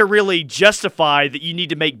hard to really justify that you need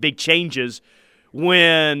to make big changes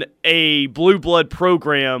when a blue blood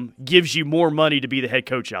program gives you more money to be the head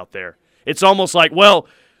coach out there. It's almost like, well,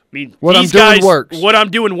 I mean, what these I'm doing guys, works. What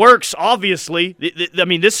I'm doing works, obviously. I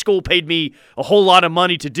mean, this school paid me a whole lot of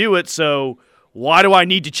money to do it, so why do I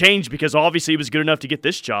need to change? Because obviously it was good enough to get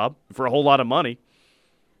this job for a whole lot of money.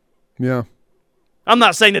 Yeah. I'm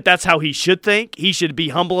not saying that that's how he should think. He should be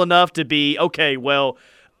humble enough to be, okay, well,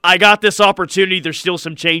 I got this opportunity. There's still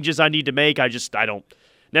some changes I need to make. I don't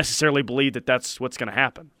necessarily believe that that's what's going to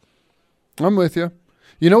happen. I'm with you.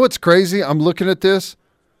 You know what's crazy? I'm looking at this.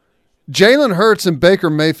 Jalen Hurts and Baker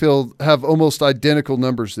Mayfield have almost identical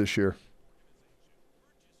numbers this year.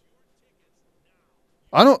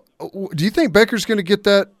 Do you think Baker's going to get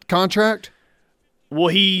that contract? Well,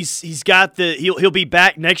 he's got he'll be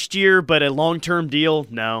back next year, but a long-term deal,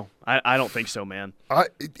 no. I don't think so, man. I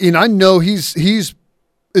know it's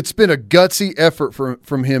been a gutsy effort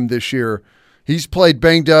from him this year. He's played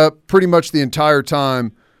banged up pretty much the entire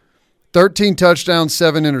time. 13 touchdowns,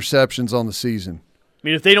 7 interceptions on the season. I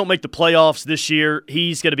mean, if they don't make the playoffs this year,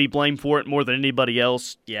 he's going to be blamed for it more than anybody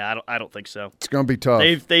else. Yeah, I don't think so. It's going to be tough.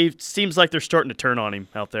 They seems like they're starting to turn on him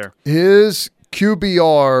out there. His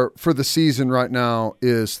QBR for the season right now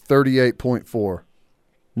is 38.4.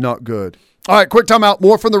 Not good. All right, quick timeout.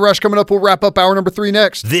 More from The Rush coming up. We'll wrap up hour number 3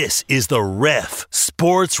 next. This is the Ref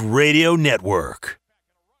Sports Radio Network.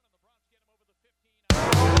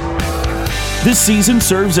 This season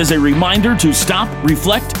serves as a reminder to stop,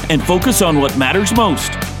 reflect, and focus on what matters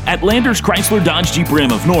most. At Landers Chrysler Dodge Jeep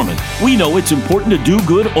Ram of Norman, we know it's important to do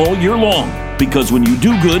good all year long, because when you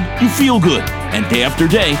do good, you feel good. And day after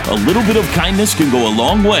day, a little bit of kindness can go a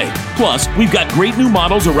long way. Plus, we've got great new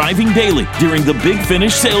models arriving daily during the Big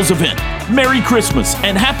Finish sales event. Merry Christmas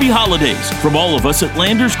and Happy Holidays from all of us at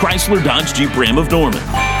Landers Chrysler Dodge Jeep Ram of Norman.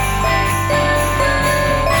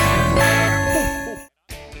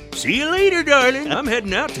 See you later, darling. I'm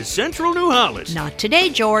heading out to Central New Holland. Not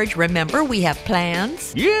today, George. Remember, we have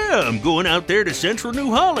plans. Yeah, I'm going out there to Central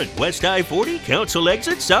New Holland, West I-40, Council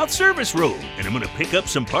Exit, South Service Road. And I'm going to pick up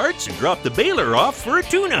some parts and drop the baler off for a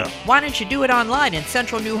tune-up. Why don't you do it online at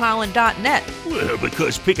centralnewholland.net? Well,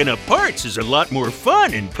 because picking up parts is a lot more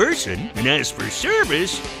fun in person. And as for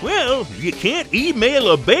service, well, you can't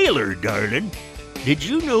email a baler, darling. Did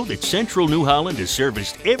you know that Central New Holland has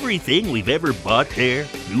serviced everything we've ever bought there?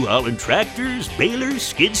 New Holland tractors, balers,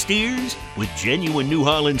 skid steers, with genuine New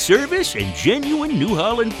Holland service and genuine New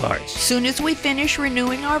Holland parts. Soon as we finish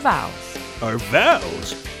renewing our vows. Our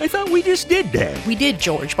vows? I thought we just did that. We did,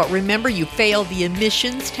 George, but remember you failed the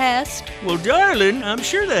emissions test? Well, darling, I'm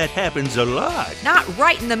sure that happens a lot. Not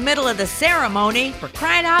right in the middle of the ceremony. For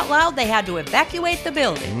crying out loud, they had to evacuate the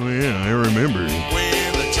building. Oh, yeah, I remember.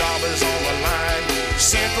 When the job is on the line,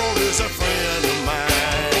 Central is a friend of mine.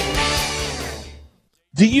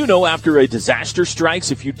 Do you know after a disaster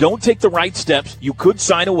strikes, if you don't take the right steps, you could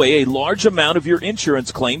sign away a large amount of your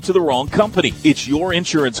insurance claim to the wrong company? It's your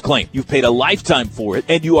insurance claim. You've paid a lifetime for it,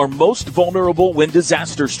 and you are most vulnerable when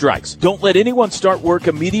disaster strikes. Don't let anyone start work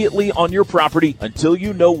immediately on your property until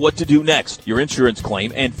you know what to do next. Your insurance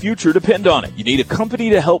claim and future depend on it. You need a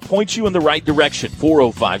company to help point you in the right direction.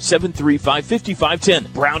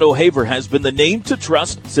 405-735-5510. Brown O'Haver has been the name to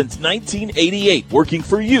trust since 1988, working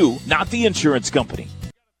for you, not the insurance company.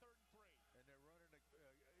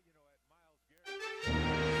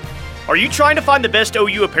 Are you trying to find the best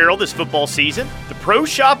OU apparel this football season? The Pro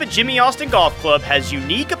Shop at Jimmy Austin Golf Club has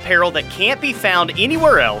unique apparel that can't be found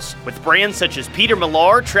anywhere else, with brands such as Peter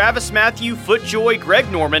Millar, Travis Matthew, FootJoy,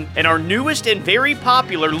 Greg Norman, and our newest and very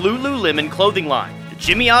popular Lululemon clothing line. The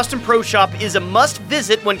Jimmy Austin Pro Shop is a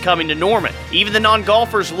must-visit when coming to Norman. Even the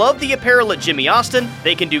non-golfers love the apparel at Jimmy Austin.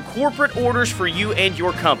 They can do corporate orders for you and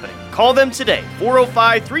your company. Call them today,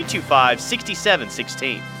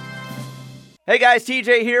 405-325-6716. Hey guys,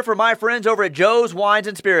 TJ here for my friends over at Joe's Wines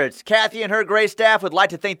and Spirits. Kathy and her great staff would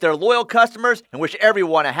like to thank their loyal customers and wish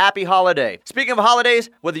everyone a happy holiday. Speaking of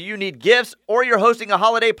holidays, whether you need gifts or you're hosting a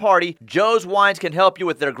holiday party, Joe's Wines can help you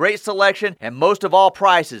with their great selection and most of all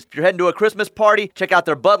prices. If you're heading to a Christmas party, check out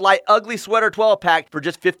their Bud Light Ugly Sweater 12-pack for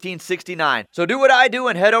just $15.69. So do what I do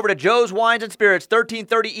and head over to Joe's Wines and Spirits,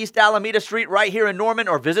 1330 East Alameda Street right here in Norman,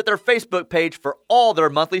 or visit their Facebook page for all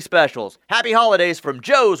their monthly specials. Happy holidays from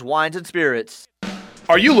Joe's Wines and Spirits.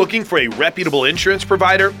 Are you looking for a reputable insurance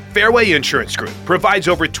provider? Fairway Insurance Group provides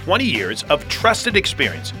over 20 years of trusted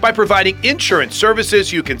experience by providing insurance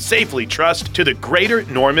services you can safely trust to the greater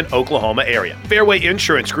Norman, Oklahoma area. Fairway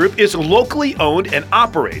Insurance Group is locally owned and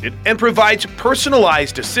operated and provides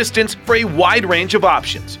personalized assistance for a wide range of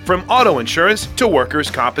options, from auto insurance to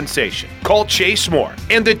workers' compensation. Call Chase Moore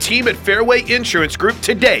and the team at Fairway Insurance Group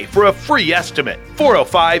today for a free estimate.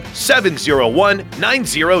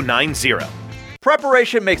 405-701-9090.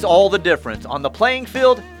 Preparation makes all the difference on the playing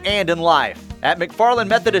field and in life. At McFarland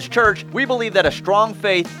Methodist Church, we believe that a strong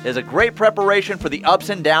faith is a great preparation for the ups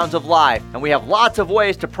and downs of life, and we have lots of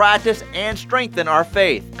ways to practice and strengthen our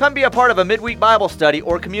faith. Come be a part of a midweek Bible study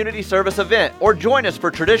or community service event, or join us for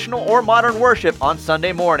traditional or modern worship on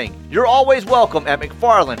Sunday morning. You're always welcome at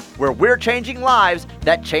McFarland, where we're changing lives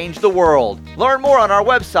that change the world. Learn more on our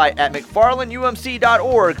website at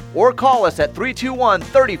mcfarlandumc.org or call us at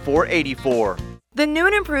 321-3484. The new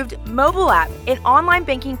and improved mobile app and online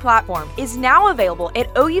banking platform is now available at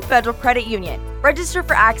OU Federal Credit Union. Register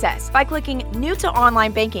for access by clicking New to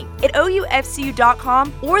Online Banking at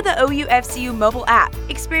OUFCU.com or the OUFCU mobile app.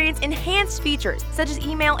 Experience enhanced features such as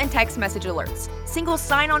email and text message alerts, single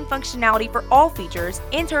sign-on functionality for all features,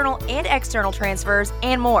 internal and external transfers,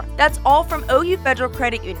 and more. That's all from OU Federal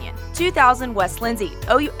Credit Union, 2000 West Lindsay,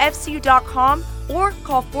 OUFCU.com, or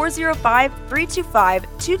call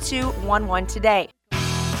 405-325-2211 today.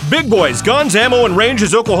 Big Boys Guns, Ammo, and Range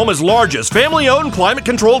is Oklahoma's largest family-owned,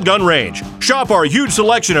 climate-controlled gun range. Shop our huge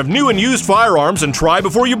selection of new and used firearms and try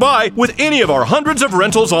before you buy with any of our hundreds of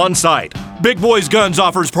rentals on site. Big Boys Guns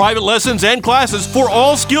offers private lessons and classes for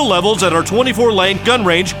all skill levels at our 24-lane gun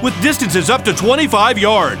range with distances up to 25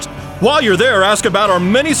 yards. While you're there, ask about our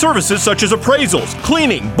many services such as appraisals,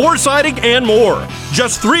 cleaning, board sighting, and more.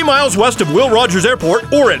 Just 3 miles west of Will Rogers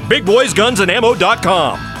Airport or at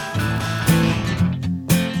BigBoysGunsAndAmmo.com.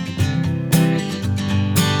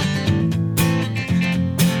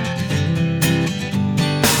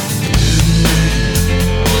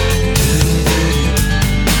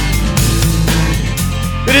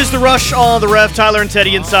 It is the Rush on the Ref. Tyler and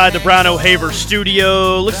Teddy inside the Brown O'Haver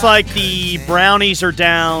studio. Looks like the Brownies are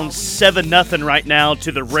down 7-0 right now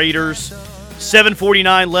to the Raiders.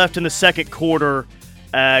 7:49 left in the second quarter.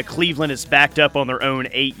 Cleveland is backed up on their own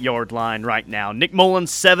 8-yard line right now. Nick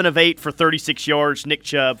Mullins, 7 of 8 for 36 yards. Nick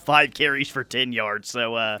Chubb, 5 carries for 10 yards.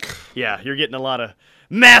 So, yeah, you're getting a lot of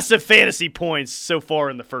massive fantasy points so far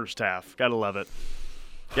in the first half. Gotta love it.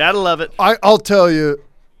 Gotta love it. I'll tell you,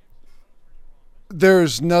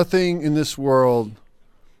 there's nothing in this world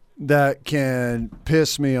that can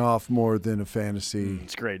piss me off more than a fantasy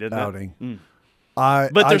it's great, isn't outing. It?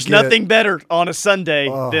 But there's nothing better on a Sunday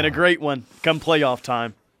than a great one come playoff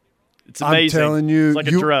time. It's amazing. I'm telling you, it's like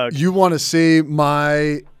a drug. You want to see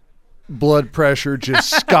my blood pressure just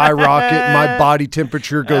skyrocket, my body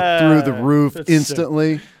temperature go through the roof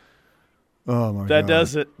instantly. Oh, my God. That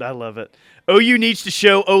does it. I love it. OU needs to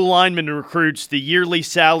show O-lineman recruits the yearly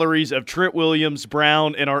salaries of Trent Williams,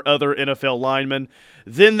 Brown, and our other NFL linemen.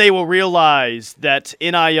 Then they will realize that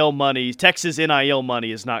NIL money, Texas NIL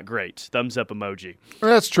money, is not great. Thumbs up emoji.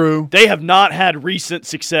 That's true. They have not had recent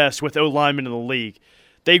success with O-linemen in the league.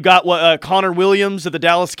 They've got Connor Williams of the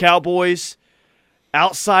Dallas Cowboys.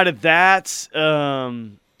 Outside of that,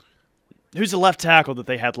 who's the left tackle that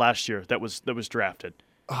they had last year that was drafted?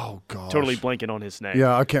 Oh, gosh. Totally blanking on his name.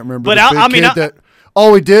 Yeah, I can't remember. But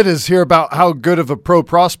all we did is hear about how good of a pro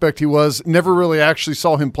prospect he was. Never really actually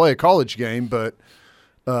saw him play a college game, but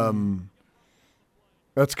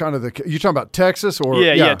that's kind of you talking about Texas? Or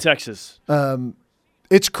Yeah, Texas.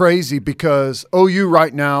 It's crazy because OU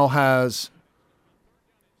right now has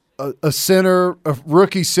a center, a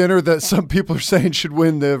rookie center that some people are saying should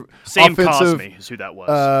win the Sam offensive Cosme is who that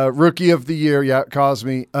was. Rookie of the year. Yeah,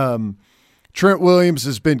 Cosme. Trent Williams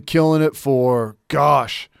has been killing it for,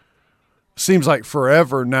 seems like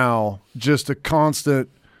forever now. Just a constant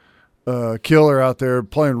killer out there,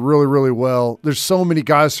 playing really, really well. There's so many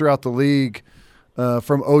guys throughout the league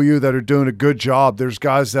from OU that are doing a good job. There's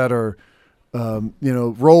guys that are,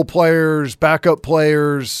 role players, backup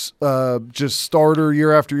players, just starter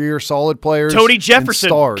year after year, solid players. Tony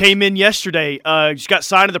Jefferson came in yesterday. Just got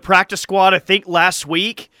signed to the practice squad, I think, last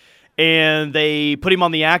week. And they put him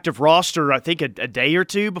on the active roster, I think, a day or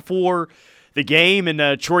two before the game. And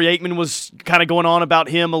Troy Aikman was kind of going on about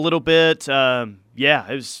him a little bit. It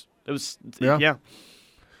was.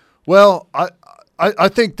 Well, I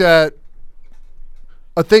think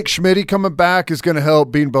Schmitty coming back is going to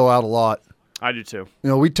help Beanbo out a lot. I do too.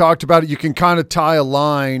 We talked about it. You can kind of tie a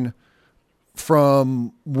line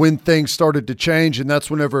from when things started to change, and that's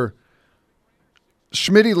whenever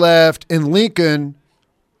Schmitty left and Lincoln.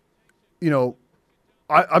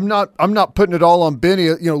 I'm not putting it all on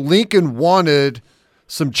Benny. Lincoln wanted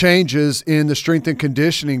some changes in the strength and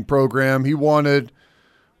conditioning program. He wanted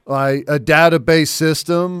a database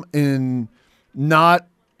system and not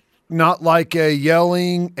like a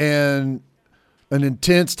yelling and an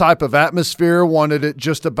intense type of atmosphere. Wanted it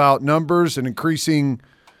just about numbers and increasing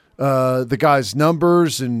the guys'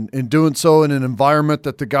 numbers and doing so in an environment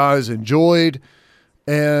that the guys enjoyed.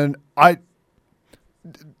 And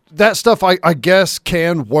that stuff, I guess,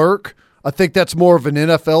 can work. I think that's more of an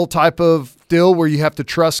NFL type of deal where you have to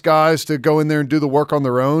trust guys to go in there and do the work on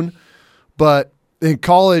their own. But in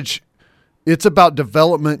college, it's about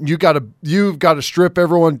development. You've got to strip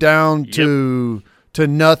everyone down to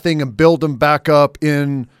nothing and build them back up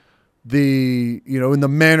in the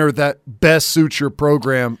manner that best suits your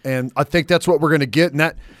program. And I think that's what we're going to get.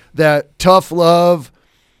 And that tough love,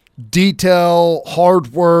 detail,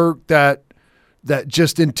 hard work, that that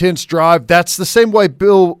just intense drive. That's the same way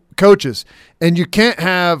Bill coaches. And you can't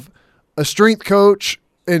have a strength coach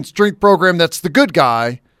and strength program that's the good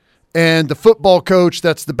guy and the football coach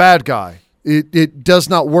that's the bad guy. It does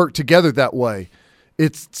not work together that way.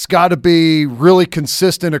 It's got to be really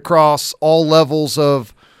consistent across all levels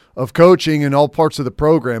of coaching and all parts of the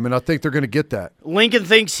program, and I think they're going to get that. Lincoln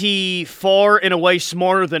thinks he far and away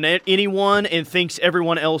smarter than anyone and thinks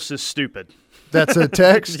everyone else is stupid. That's a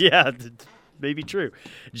text? Yeah, maybe true.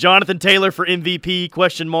 Jonathan Taylor for MVP,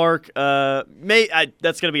 question mark. That's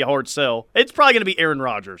going to be a hard sell. It's probably going to be Aaron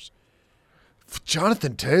Rodgers.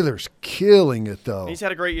 Jonathan Taylor's killing it, though. He's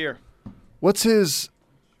had a great year. What's his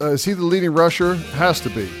is he the leading rusher? Has to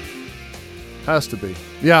be. Has to be.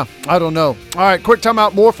 Yeah, I don't know. All right, quick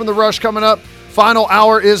timeout. More from The Rush coming up. Final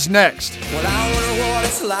hour is next. Well, I wonder what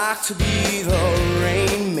it's like to be the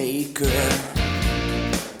rainmaker.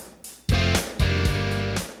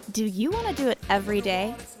 Do you want to do it every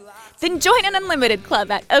day? Then join an unlimited club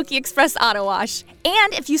at Okie Express Auto Wash.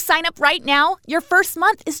 And if you sign up right now, your first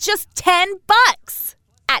month is just $10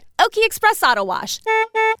 at Okie Express Auto Wash.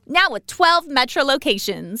 Now with 12 metro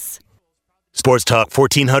locations. Sports Talk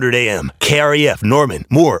 1400 AM, KREF, Norman,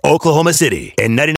 Moore, Oklahoma City, and 99.